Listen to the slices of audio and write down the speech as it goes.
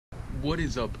What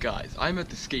is up, guys? I'm at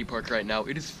the skate park right now.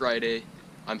 It is Friday.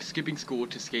 I'm skipping school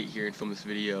to skate here and film this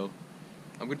video.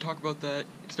 I'm going to talk about that.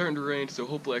 It's starting to rain, so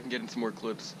hopefully I can get in some more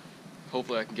clips.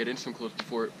 Hopefully I can get in some clips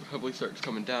before it heavily starts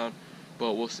coming down,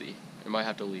 but we'll see. I might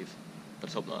have to leave.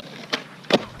 Let's hope not.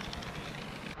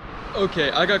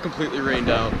 Okay, I got completely rained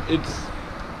out. It's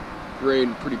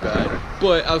rained pretty bad,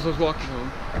 but as I was walking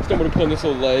home, I stumbled upon this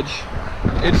little ledge.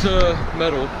 It's a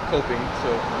metal coping,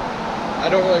 so I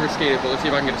don't really ever skate it, but let's see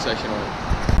if I can get a section on it.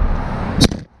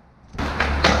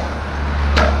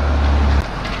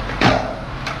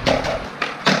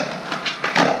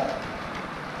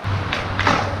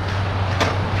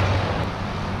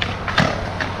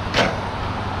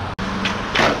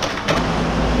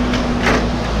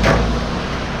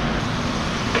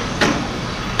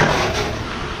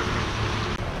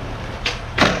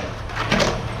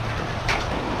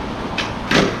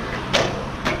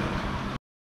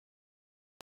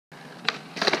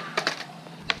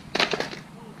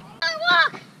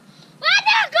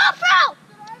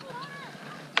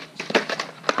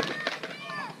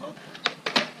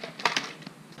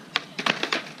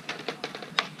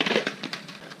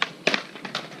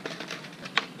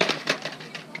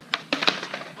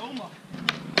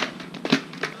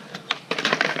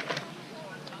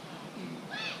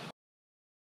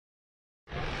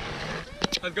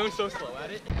 I was going so slow at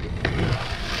it.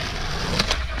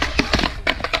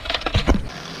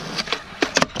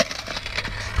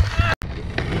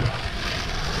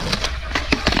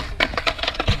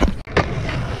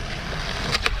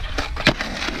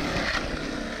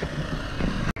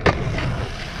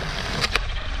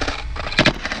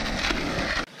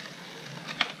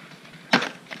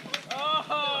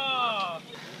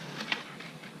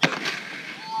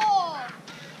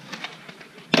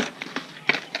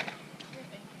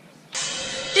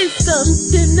 It's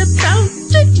something about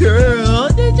the girl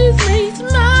that just makes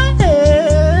my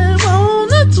head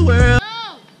wanna twirl.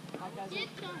 Oh, get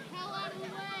the hell out of the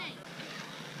way.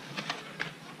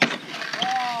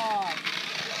 Oh,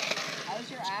 how's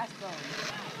your ass bone?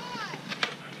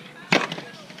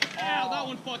 Ow, that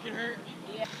one fucking hurt.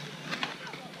 Yeah.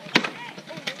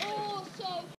 Oh,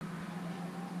 so.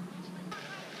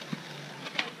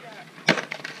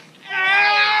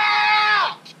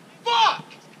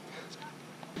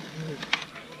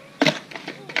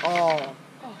 Oh.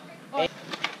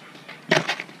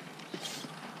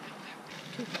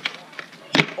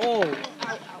 Oh.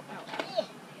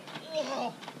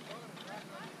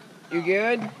 You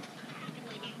good?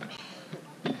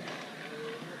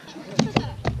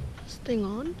 This thing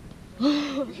on? Bands will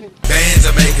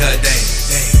make her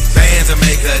dance. Bands will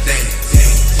make her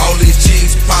dance. All these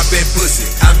chicks popping pussy.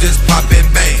 I'm just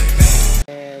popping bang.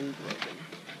 And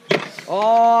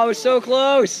oh, I was so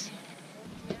close.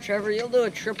 Trevor, you'll do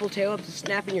a triple tail up to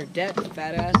snapping your deck,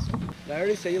 fat ass. Did I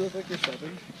already say you look like you're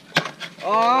 7?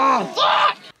 Oh,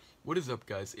 fuck! What is up,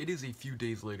 guys? It is a few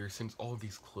days later since all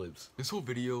these clips. This whole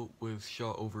video was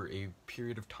shot over a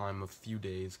period of time of few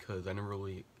days because I never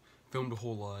really filmed a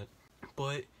whole lot.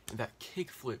 But that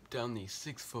kickflip down the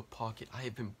 6-foot pocket, I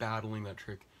have been battling that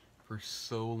trick for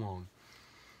so long.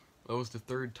 That was the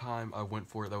 3rd time I went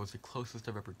for it. That was the closest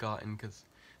I've ever gotten because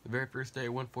the very first day I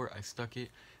went for it, I stuck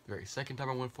it. The very second time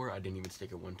I went for it, I didn't even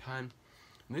stick it one time.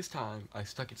 And this time, I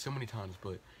stuck it so many times,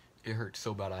 but it hurt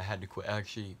so bad I had to quit.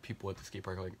 Actually, people at the skate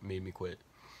park like made me quit.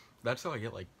 That's how I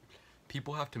get, like,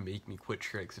 people have to make me quit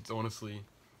tricks. It's honestly,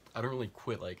 I don't really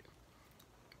quit. Like,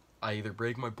 I either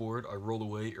break my board, I roll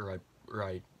away, or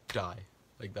I die.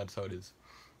 Like, that's how it is.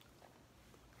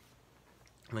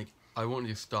 Like, I won't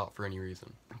just stop for any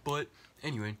reason. But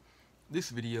anyway, this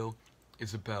video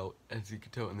is about, as you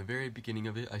can tell in the very beginning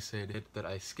of it, I said that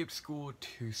I skipped school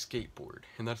to skateboard,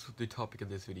 and that's the topic of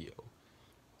this video.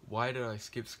 Why did I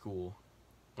skip school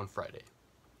on Friday?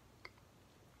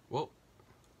 Well,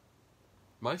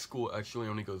 my school actually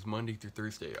only goes Monday through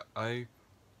Thursday. I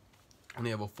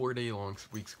only have a 4-day long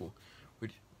week school,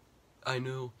 which I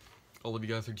know all of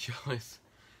you guys are jealous,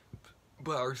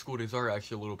 but our school days are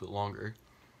actually a little bit longer.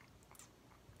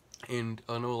 And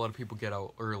I know a lot of people get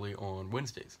out early on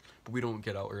Wednesdays, but we don't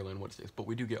get out early on Wednesdays, but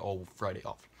we do get all Friday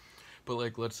off. But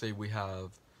like, let's say we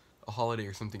have a holiday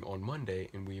or something on Monday,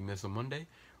 and we miss a Monday,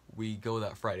 we go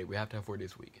that Friday. We have to have 4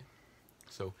 days a week,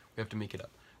 so we have to make it up.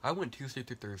 I went Tuesday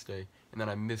through Thursday, and then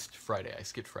I missed Friday. I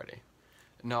skipped Friday.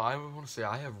 Now, I want to say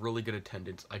I have really good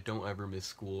attendance. I don't ever miss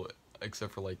school,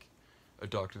 except for like a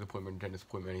doctor's appointment, dentist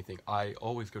appointment, anything. I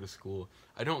always go to school.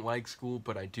 I don't like school,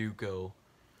 but I do go.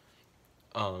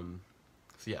 So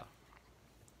yeah.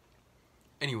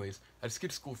 Anyways, I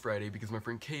skipped school Friday because my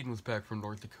friend Caden was back from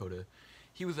North Dakota.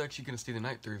 He was actually going to stay the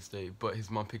night Thursday, but his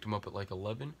mom picked him up at like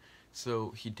 11,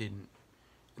 so he didn't.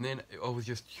 And then I was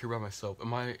just here by myself.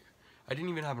 And I didn't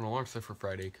even have an alarm set for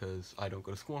Friday because I don't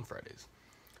go to school on Fridays.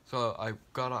 So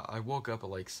I woke up at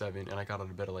like 7 and I got out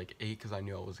of bed at like 8 because I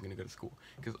knew I wasn't going to go to school.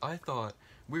 Because I thought,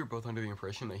 we were both under the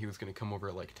impression that he was going to come over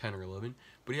at like 10 or 11.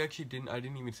 But he actually didn't. I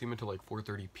didn't even see him until like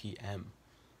 4:30 p.m.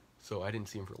 So I didn't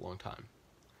see him for a long time.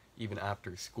 Even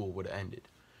after school would have ended.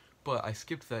 But I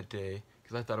skipped that day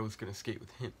because I thought I was going to skate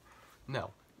with him.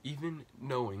 Now, even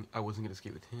knowing I wasn't going to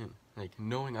skate with him, like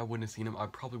knowing I wouldn't have seen him, I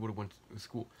probably would have went to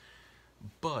school.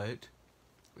 But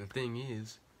the thing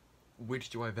is, which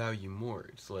do I value more?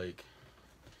 It's like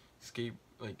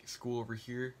school over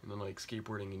here, and then like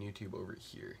skateboarding and YouTube over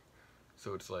here.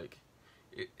 So it's like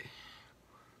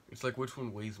it's like which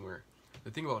one weighs more.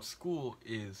 The thing about school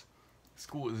is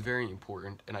very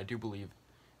important, and I do believe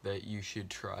that you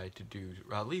should try to do,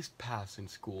 or at least pass in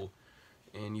school,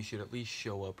 and you should at least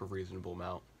show up a reasonable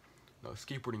amount. Now,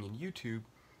 skateboarding and YouTube,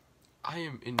 I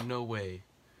am in no way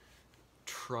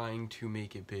trying to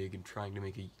make it big and trying to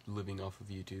make a living off of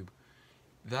YouTube.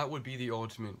 That would be the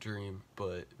ultimate dream,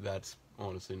 but that's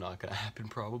honestly not gonna happen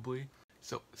probably.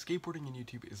 So, skateboarding and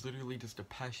YouTube is literally just a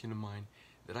passion of mine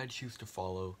that I choose to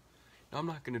follow. Now, I'm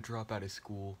not gonna drop out of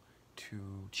school to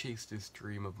chase this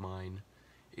dream of mine.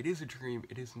 It is a dream,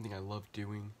 it is something I love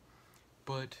doing,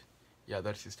 but yeah,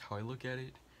 that's just how I look at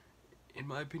it. In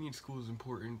my opinion, school is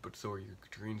important, but so are your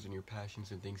dreams and your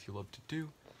passions and things you love to do.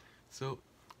 So,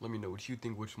 let me know what you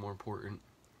think, which is more important.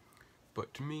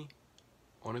 But to me,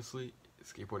 honestly,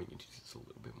 skateboarding and YouTube is a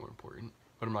little bit more important.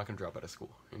 But I'm not going to drop out of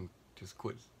school and just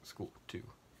quit school to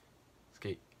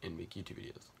skate and make YouTube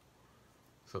videos.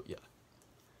 So, yeah.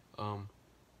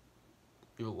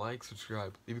 Leave a like,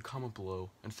 subscribe, leave a comment below.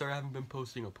 And sorry I haven't been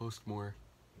posting, I'll post more.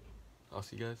 I'll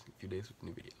see you guys in a few days with a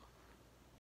new video.